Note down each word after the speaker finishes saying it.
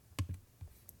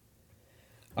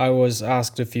I was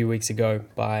asked a few weeks ago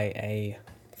by a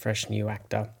fresh new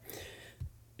actor,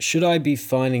 should I be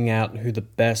finding out who the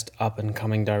best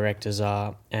up-and-coming directors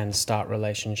are and start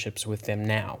relationships with them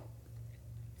now?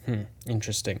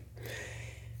 Interesting.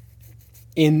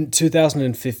 In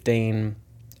 2015,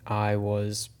 I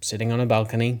was sitting on a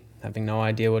balcony, having no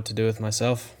idea what to do with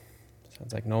myself.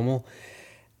 Sounds like normal.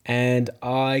 And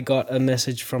I got a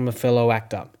message from a fellow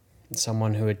actor,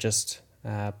 someone who had just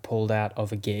pulled out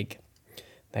of a gig.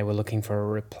 They were looking for a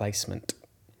replacement.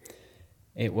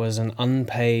 It was an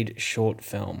unpaid short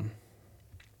film.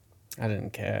 I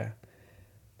didn't care.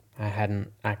 I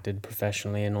hadn't acted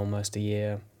professionally in almost a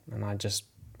year, and I just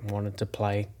wanted to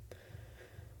play.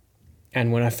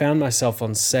 And when I found myself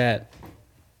on set,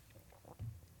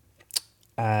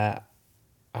 I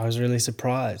was really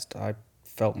surprised. I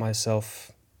felt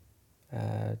myself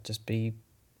just be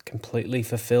completely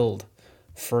fulfilled,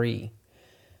 free.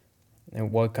 It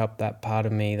woke up that part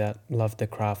of me that loved the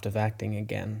craft of acting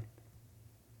again.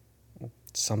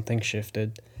 Something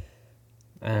shifted,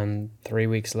 and 3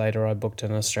 weeks later I booked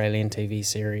an Australian TV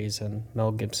series and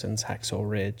Mel Gibson's Hacksaw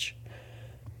Ridge.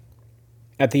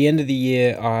 At the end of the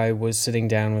year, I was sitting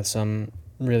down with some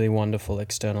really wonderful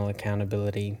external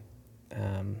accountability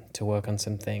to work on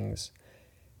some things,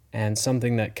 and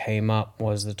something that came up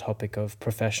was the topic of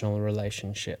professional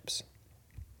relationships.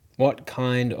 What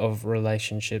kind of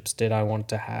relationships did I want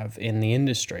to have in the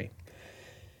industry?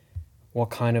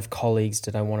 What kind of colleagues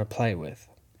did I want to play with?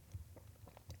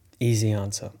 Easy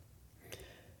answer.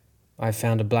 I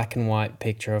found a black and white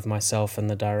picture of myself and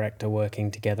the director working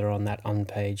together on that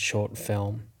unpaid short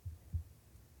film.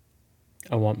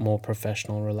 I want more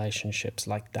professional relationships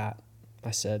like that,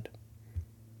 I said.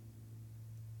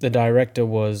 The director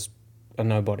was a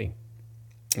nobody.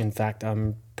 In fact,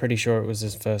 I'm pretty sure it was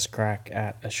his first crack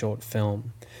at a short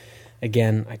film.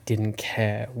 Again, I didn't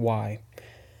care. Why?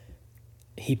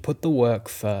 He put the work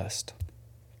first,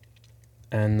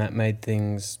 and that made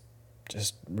things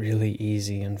just really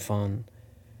easy and fun.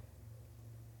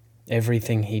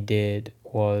 Everything he did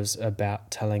was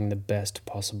about telling the best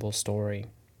possible story,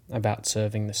 about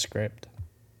serving the script,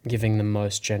 giving the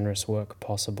most generous work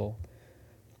possible,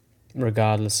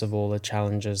 regardless of all the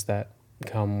challenges that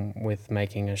come with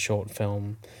making a short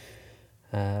film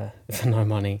for no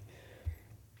money.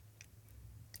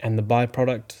 And the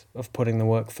byproduct of putting the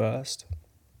work first,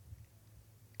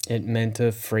 it meant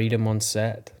a freedom on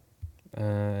set,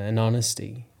 an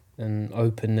honesty, an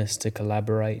openness to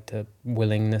collaborate, a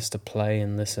willingness to play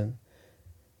and listen,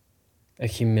 a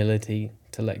humility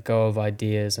to let go of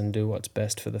ideas and do what's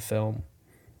best for the film.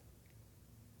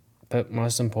 But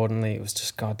most importantly, it was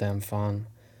just goddamn fun.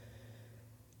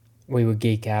 We would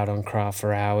geek out on craft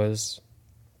for hours,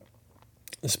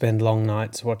 spend long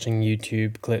nights watching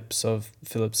YouTube clips of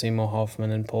Philip Seymour Hoffman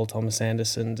and Paul Thomas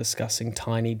Anderson discussing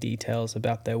tiny details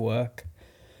about their work,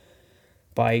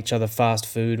 buy each other fast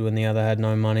food when the other had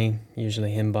no money,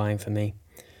 usually him buying for me.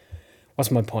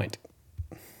 What's my point?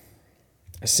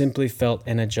 I simply felt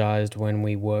energized when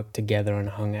we worked together and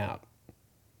hung out,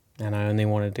 and I only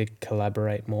wanted to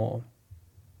collaborate more.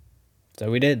 So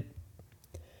we did.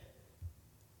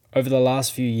 Over the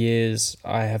last few years,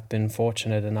 I have been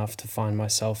fortunate enough to find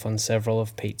myself on several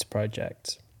of Pete's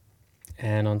projects.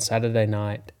 And on Saturday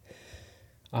night,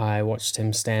 I watched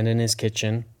him stand in his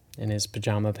kitchen in his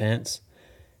pajama pants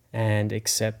and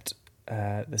accept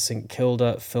the St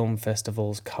Kilda Film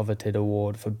Festival's coveted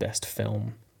award for Best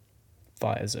Film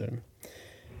via Zoom.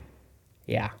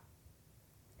 Yeah,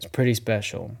 it's pretty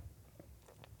special.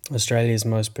 Australia's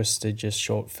most prestigious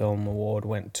short film award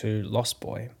went to Lost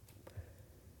Boy.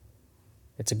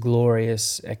 It's a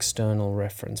glorious external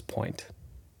reference point,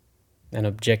 an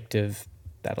objective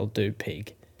that'll do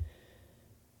pig.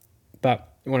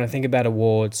 But when I think about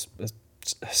awards,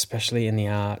 especially in the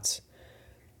arts,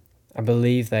 I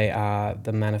believe they are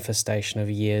the manifestation of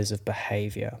years of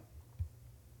behaviour,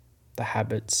 the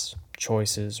habits,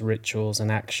 choices, rituals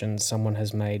and actions someone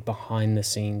has made behind the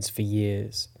scenes for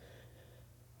years,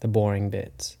 the boring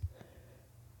bits,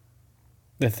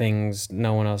 the things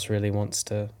no one else really wants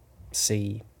to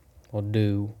see or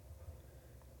do.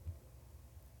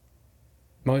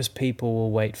 Most people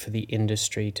will wait for the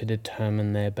industry to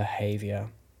determine their behavior.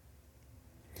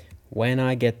 When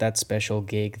I get that special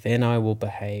gig, then I will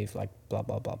behave like blah,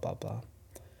 blah, blah, blah, blah.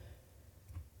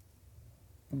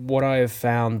 What I have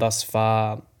found thus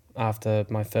far after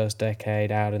my first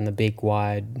decade out in the big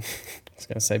wide, I was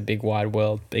going to say big wide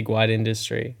world, big wide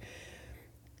industry,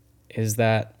 is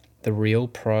that the real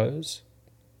pros,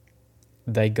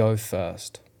 they go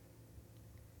first.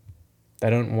 They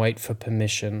don't wait for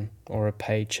permission or a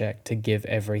paycheck to give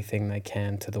everything they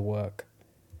can to the work.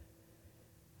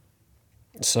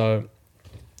 So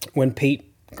when Pete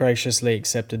graciously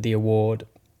accepted the award,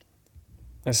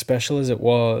 as special as it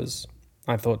was,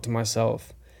 I thought to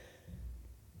myself,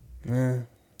 I'm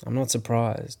not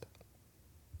surprised.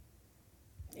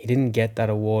 He didn't get that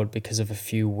award because of a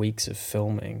few weeks of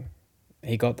filming.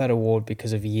 He got that award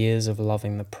because of years of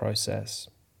loving the process,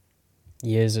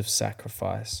 years of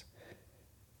sacrifice,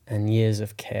 and years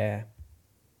of care.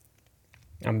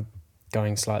 I'm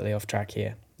going slightly off track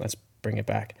here. Let's bring it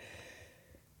back.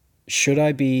 Should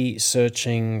I be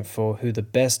searching for who the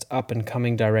best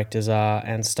up-and-coming directors are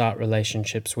and start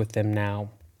relationships with them now?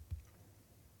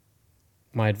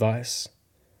 My advice: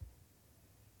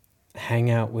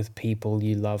 hang out with people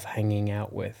you love hanging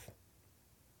out with.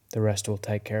 The rest will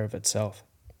take care of itself.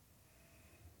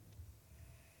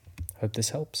 Hope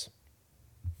this helps.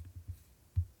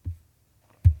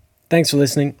 Thanks for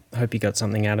listening. Hope you got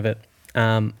something out of it.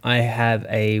 I have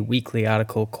a weekly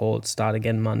article called Start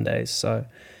Again Mondays, so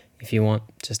if you want,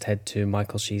 just head to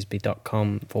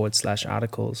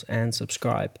michaelsheasby.com/articles and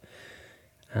subscribe.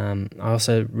 I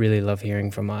also really love hearing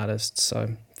from artists,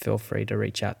 so feel free to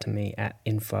reach out to me at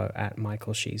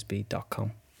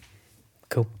info@michaelsheasby.com.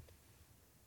 Cool.